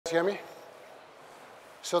hear me?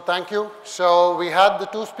 So thank you. So we had the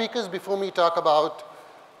two speakers before me talk about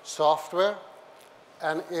software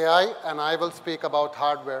and AI, and I will speak about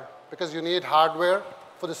hardware, because you need hardware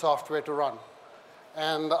for the software to run.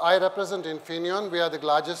 And I represent Infineon. We are the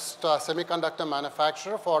largest semiconductor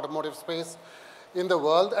manufacturer for automotive space in the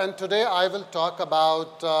world. And today I will talk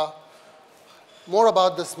about more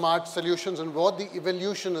about the smart solutions and what the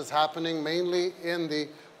evolution is happening mainly in the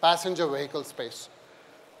passenger vehicle space.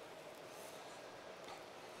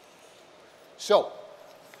 So,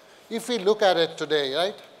 if we look at it today,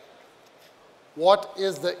 right, what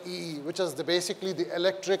is the EE, which is basically the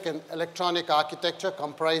electric and electronic architecture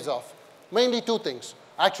comprised of? Mainly two things,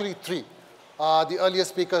 actually three. The earlier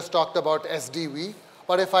speakers talked about SDV,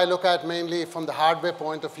 but if I look at mainly from the hardware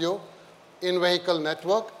point of view, in-vehicle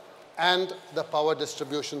network and the power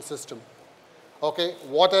distribution system. Okay,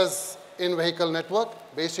 what is in-vehicle network?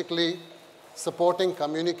 Basically supporting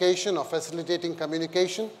communication or facilitating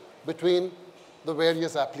communication between the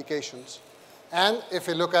various applications. And if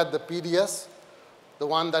you look at the PDS, the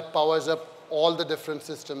one that powers up all the different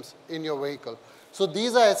systems in your vehicle. So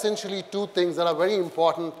these are essentially two things that are very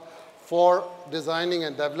important for designing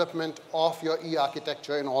and development of your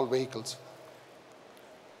E-architecture in all vehicles.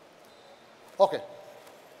 Okay,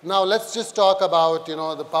 now let's just talk about,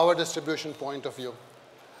 the power distribution point of view.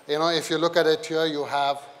 If you look at it here, you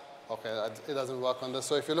have, okay, it doesn't work on this.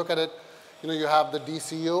 So if you look at it, you have the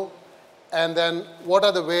DCU, and then what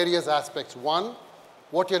are the various aspects? One,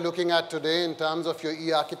 what you're looking at today in terms of your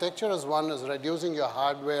E-architecture is one is reducing your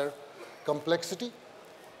hardware complexity,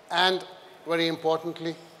 and very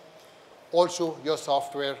importantly, also your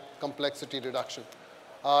software complexity reduction.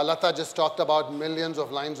 Lata just talked about millions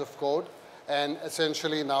of lines of code, and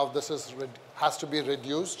essentially now this has to be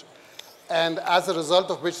reduced. And as a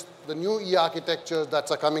result of which, the new E-architectures that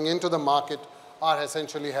are coming into the market are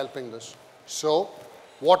essentially helping this. So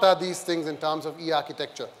what are these things in terms of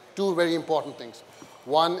E-architecture? Two very important things.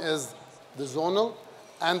 One is the zonal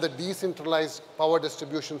and the decentralized power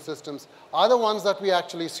distribution systems are the ones that we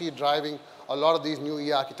actually see driving a lot of these new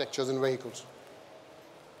E-architectures in vehicles.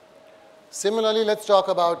 Similarly, let's talk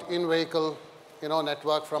about in-vehicle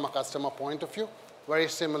network from a customer point of view. Very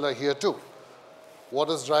similar here too. What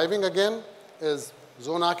is driving again is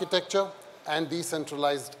zone architecture and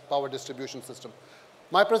decentralized power distribution system.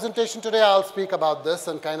 My presentation today, I'll speak about this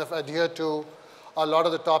and kind of adhere to a lot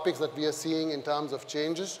of the topics that we are seeing in terms of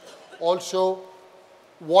changes. Also,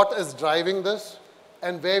 what is driving this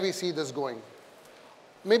and where we see this going.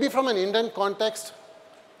 Maybe from an Indian context,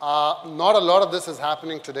 not a lot of this is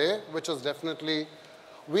happening today, which is definitely,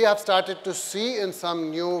 we have started to see in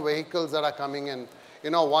some new vehicles that are coming in.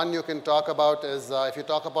 One you can talk about is, if you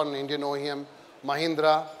talk about an Indian OEM,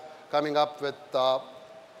 Mahindra coming up with,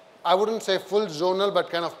 I wouldn't say full zonal,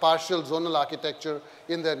 but kind of partial zonal architecture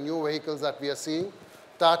in their new vehicles that we are seeing.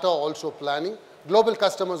 Tata also planning. Global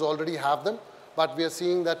customers already have them, but we are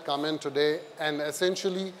seeing that come in today. And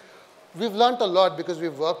essentially, we've learned a lot because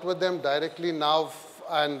we've worked with them directly now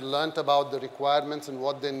and learned about the requirements and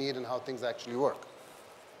what they need and how things actually work.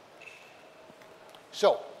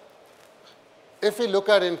 So if we look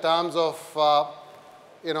at in terms of,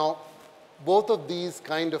 both of these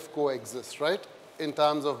kind of coexist, right? In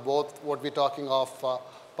terms of both what we're talking of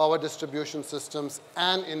power distribution systems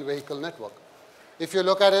and in-vehicle network. If you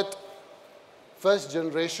look at it, first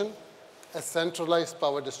generation, a centralized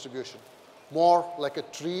power distribution, more like a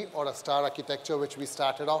tree or a star architecture, which we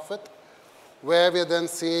started off with, where we're then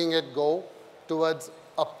seeing it go towards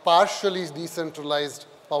a partially decentralized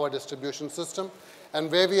power distribution system,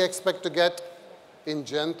 and where we expect to get in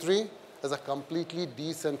Gen 3 is a completely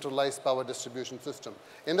decentralized power distribution system.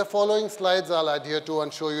 In the following slides, I'll adhere to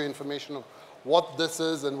and show you information of what this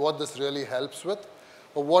is and what this really helps with.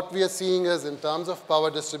 But what we are seeing is in terms of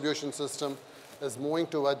power distribution system is moving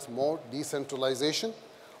towards more decentralization.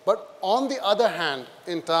 But on the other hand,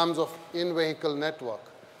 in terms of in-vehicle network,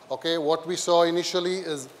 okay, what we saw initially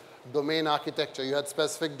is domain architecture. You had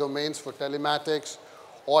specific domains for telematics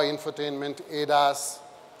or infotainment, ADAS,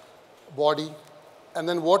 body. And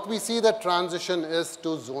then what we see that transition is to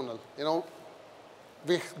zonal.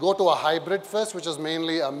 We go to a hybrid first, which is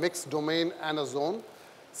mainly a mixed domain and a zone.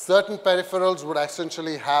 Certain peripherals would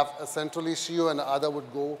essentially have a central ECU and the other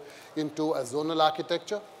would go into a zonal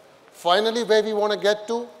architecture. Finally, where we want to get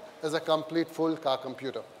to is a complete full car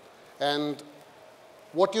computer. And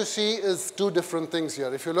what you see is two different things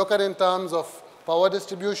here. If you look at in terms of power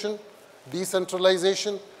distribution,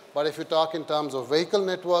 decentralization, but if you talk in terms of vehicle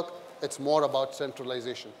network, it's more about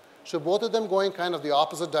centralization. So both of them going kind of the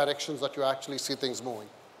opposite directions that you actually see things moving.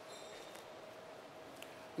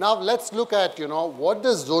 Now let's look at, what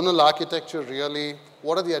does zonal architecture really,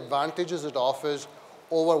 what are the advantages it offers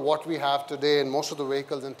over what we have today in most of the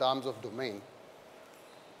vehicles in terms of domain.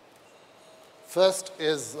 First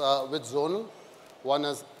is with zonal, one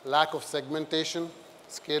is lack of segmentation,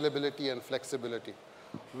 scalability, and flexibility.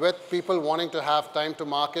 With people wanting to have time to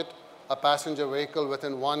market a passenger vehicle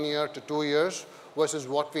within 1 year to 2 years versus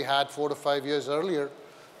what we had 4 to 5 years earlier,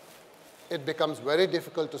 it becomes very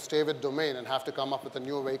difficult to stay with domain and have to come up with a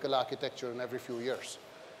new vehicle architecture in every few years.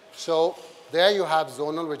 So there you have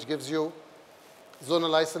zonal, which gives you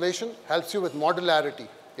zonal isolation, helps you with modularity.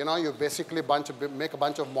 You basically make a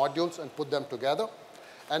bunch of modules and put them together.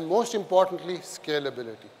 And most importantly,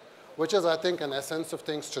 scalability, which is, I think, an essence of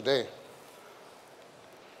things today.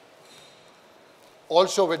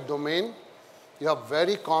 Also with domain, you have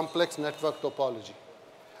very complex network topology.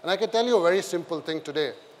 And I can tell you a very simple thing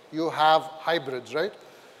today. You have hybrids, right?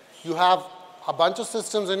 You have a bunch of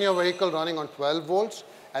systems in your vehicle running on 12 volts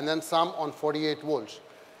and then some on 48 volts.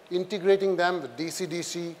 Integrating them with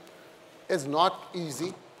DC-DC is not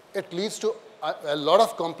easy. It leads to a lot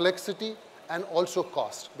of complexity and also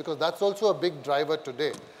cost, because that's also a big driver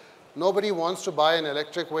today. Nobody wants to buy an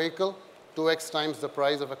electric vehicle 2x times the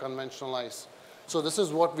price of a conventional ICE. So this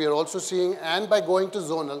is what we are also seeing, and by going to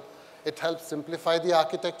zonal, it helps simplify the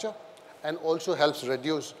architecture and also helps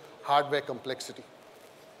reduce hardware complexity.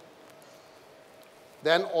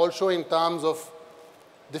 Then also in terms of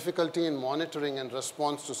difficulty in monitoring and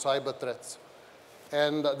response to cyber threats.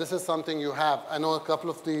 And this is something you have. I know a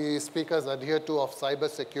couple of the speakers adhere to of cyber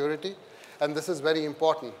security, and this is very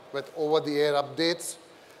important with over-the-air updates,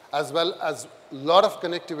 as well as a lot of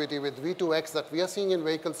connectivity with V2X that we are seeing in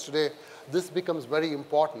vehicles today. This becomes very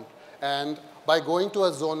important. And by going to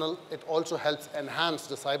a zonal, it also helps enhance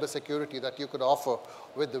the cyber security that you could offer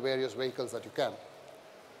with the various vehicles that you can.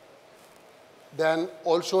 Then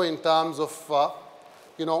also in terms of,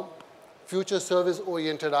 future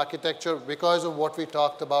service-oriented architecture, because of what we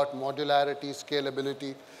talked about, modularity,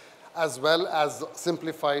 scalability, as well as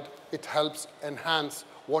simplified, it helps enhance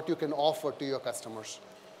what you can offer to your customers.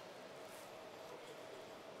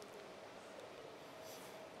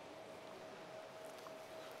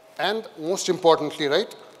 And most importantly,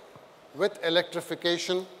 right, with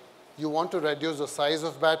electrification, you want to reduce the size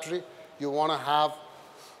of battery. You want to have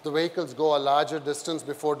the vehicles go a larger distance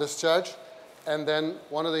before discharge. And then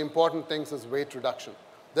one of the important things is weight reduction.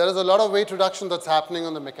 There is a lot of weight reduction that's happening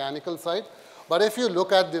on the mechanical side. But if you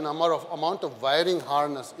look at the amount of wiring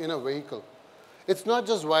harness in a vehicle, it's not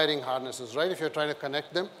just wiring harnesses, right? If you're trying to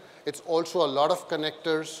connect them, it's also a lot of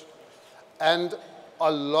connectors and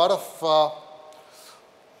a lot of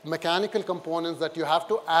mechanical components that you have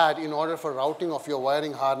to add in order for routing of your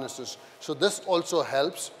wiring harnesses. So this also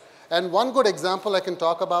helps. And one good example I can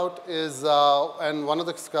talk about is, and one of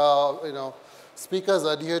the speakers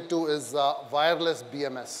adhere to is wireless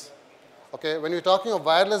BMS. Okay, when you're talking of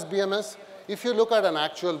wireless BMS, if you look at an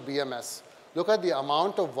actual BMS, look at the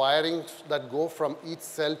amount of wiring that go from each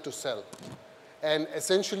cell to cell. And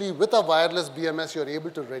essentially, with a wireless BMS, you're able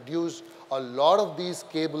to reduce a lot of these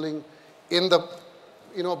cabling in the,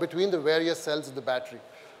 between the various cells of the battery.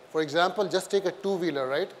 For example, just take a two-wheeler,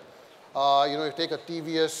 right? You take a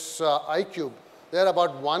TVS iQube. There are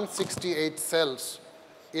about 168 cells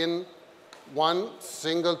in one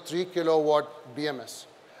single 3 kilowatt BMS.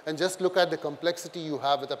 And just look at the complexity you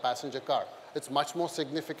have with a passenger car. It's much more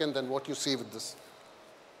significant than what you see with this.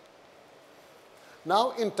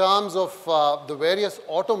 Now, in terms of the various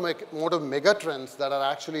automotive megatrends that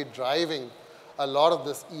are actually driving a lot of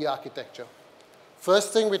this e-architecture.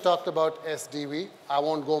 First thing we talked about SDV. I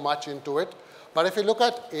won't go much into it. But if you look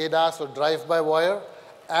at ADAS or drive-by-wire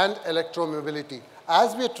and electromobility,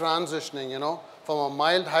 as we're transitioning, from a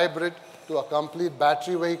mild hybrid to a complete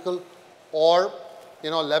battery vehicle, or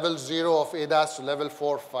level 0 of ADAS to level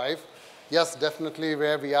 4, 5, yes, definitely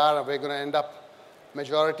where we are, we're going to end up,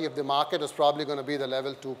 majority of the market is probably going to be the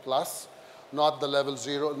level 2 plus, not the level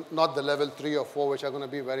 0, not the level 3 or 4, which are going to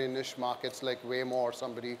be very niche markets like Waymo or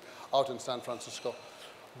somebody out in San Francisco.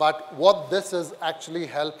 But what this is actually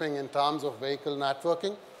helping in terms of vehicle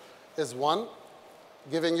networking is, one,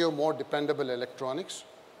 giving you more dependable electronics,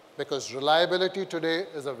 because reliability today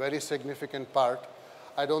is a very significant part.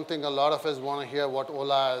 I don't think a lot of us want to hear what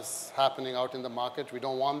Ola is happening out in the market. We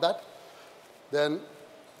don't want that. Then,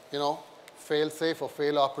 fail safe or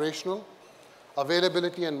fail operational,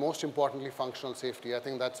 availability, and most importantly, functional safety. I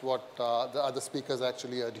think that's what the other speakers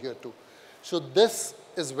actually adhere to. So this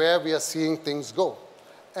is where we are seeing things go.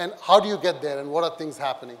 And how do you get there, and what are things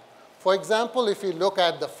happening? For example, if you look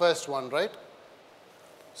at the first one, right?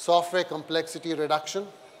 Software complexity reduction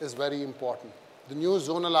is very important. The new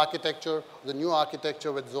zonal architecture, the new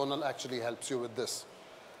architecture with zonal actually helps you with this.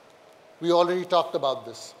 We already talked about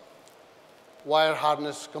this. Wire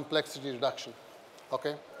harness complexity reduction,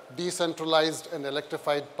 okay? Decentralized and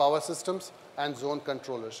electrified power systems and zone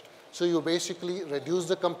controllers. So you basically reduce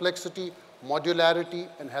the complexity, modularity,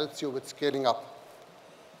 and helps you with scaling up.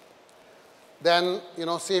 Then,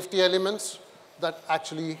 safety elements that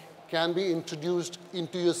actually can be introduced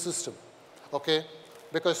into your system, okay?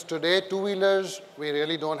 Because today, two-wheelers, we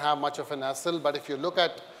really don't have much of an SL, but if you look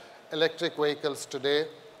at electric vehicles today,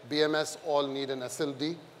 BMS all need an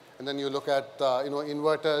SLD. And then you look at,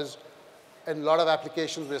 inverters. In a lot of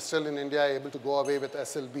applications, we're still in India able to go away with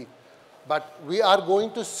SLB. But we are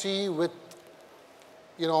going to see with,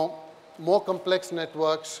 more complex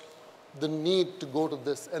networks, the need to go to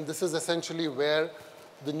this. And this is essentially where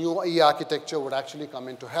the new E-architecture would actually come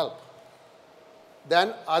in to help.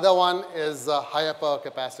 Then other one is higher power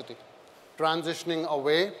capacity, transitioning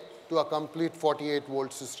away to a complete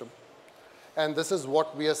 48-volt system. And this is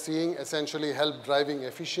what we are seeing essentially help driving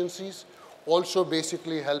efficiencies, also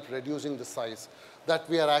basically help reducing the size. That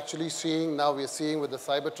we are actually seeing now, we are seeing with the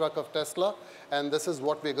Cybertruck of Tesla, and this is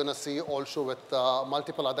what we're going to see also with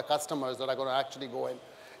multiple other customers that are going to actually go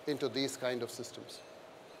into these kind of systems.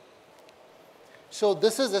 So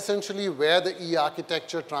this is essentially where the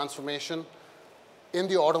E-architecture transformation in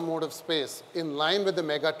the automotive space, in line with the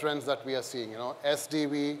mega trends that we are seeing,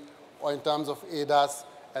 SDV, or in terms of ADAS,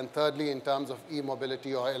 and thirdly, in terms of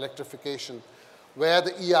e-mobility or electrification, where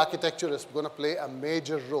the E-architecture is going to play a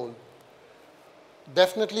major role.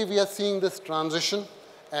 Definitely, we are seeing this transition,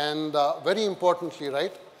 and very importantly,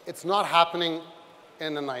 right, it's not happening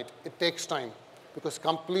in a night. It takes time, because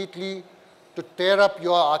completely to tear up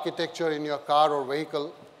your architecture in your car or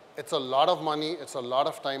vehicle, it's a lot of money, it's a lot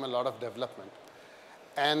of time, a lot of development.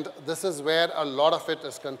 And this is where a lot of it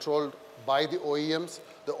is controlled by the OEMs.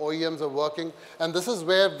 The OEMs are working. And this is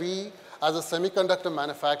where we, as a semiconductor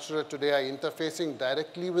manufacturer today, are interfacing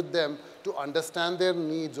directly with them to understand their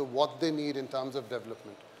needs or what they need in terms of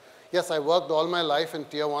development. Yes, I worked all my life in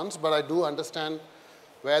tier ones, but I do understand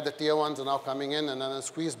where the tier ones are now coming in and then a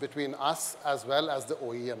squeeze between us as well as the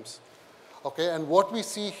OEMs. Okay, and what we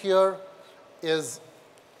see here is,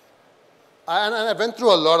 and I went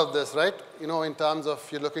through a lot of this, right? In terms of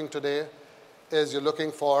you're looking today, is you're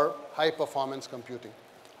looking for high performance computing.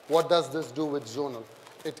 What does this do with zonal?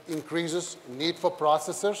 It increases need for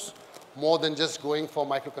processors more than just going for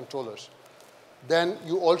microcontrollers. Then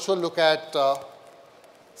you also look at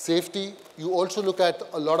safety. You also look at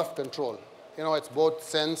a lot of control. It's both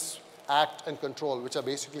sense, act, and control, which are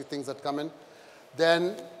basically things that come in.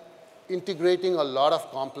 Then integrating a lot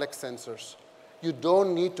of complex sensors. You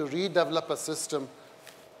don't need to redevelop a system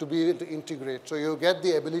to be able to integrate. So you get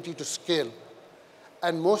the ability to scale.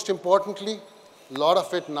 And most importantly, a lot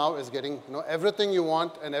of it now is getting, everything you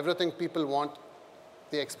want and everything people want,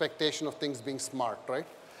 the expectation of things being smart, right?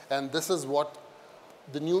 And this is what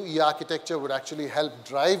the new E-architecture would actually help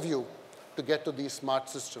drive you to get to these smart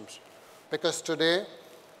systems. Because today,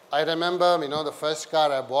 I remember, the first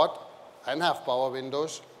car I bought, I didn't have power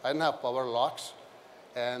windows, I didn't have power locks,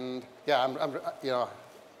 and yeah,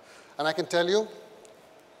 and I can tell you,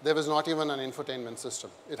 there was not even an infotainment system.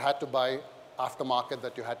 It had to buy aftermarket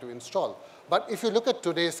that you had to install. But if you look at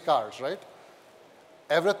today's cars, right,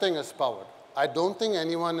 everything is powered. I don't think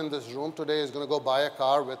anyone in this room today is going to go buy a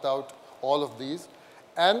car without all of these.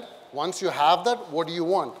 And once you have that, what do you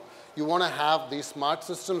want? You want to have these smart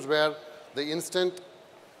systems where the instant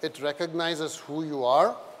it recognizes who you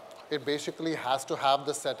are, it basically has to have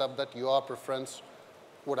the setup that your preference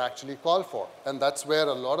would actually call for. And that's where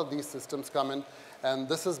a lot of these systems come in. And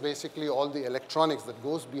this is basically all the electronics that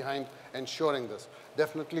goes behind ensuring this.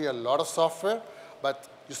 Definitely a lot of software, but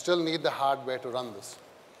you still need the hardware to run this.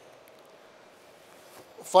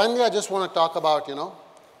 Finally, I just want to talk about,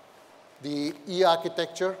 the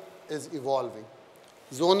E-architecture is evolving.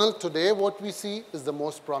 Zonal today, what we see is the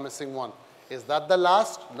most promising one. Is that the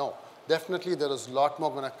last? No. Definitely there is a lot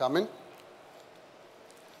more going to come in.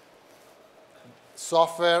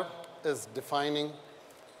 Software is defining,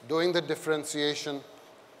 doing the differentiation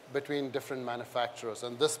between different manufacturers,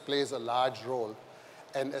 and this plays a large role,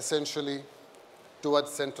 and essentially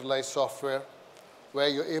towards centralized software where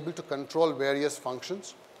you're able to control various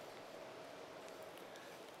functions.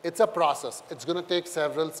 It's a process. It's going to take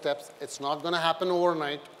several steps. It's not going to happen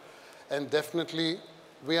overnight, and definitely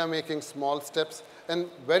we are making small steps. And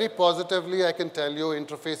very positively, I can tell you,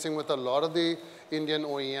 interfacing with a lot of the Indian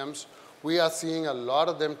OEMs, we are seeing a lot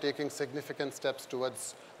of them taking significant steps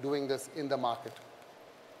towards doing this in the market.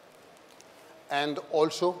 And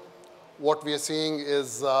also, what we are seeing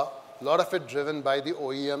is A lot of it driven by the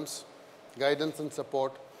OEMs, guidance and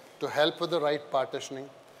support to help with the right partitioning.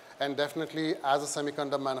 And definitely, as a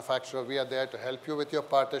semiconductor manufacturer, we are there to help you with your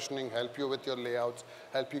partitioning, help you with your layouts,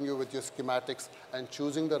 helping you with your schematics, and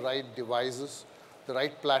choosing the right devices, the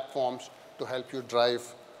right platforms to help you drive,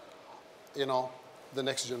 the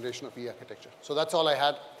next generation of e-architecture. So that's all I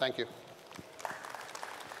had. Thank you.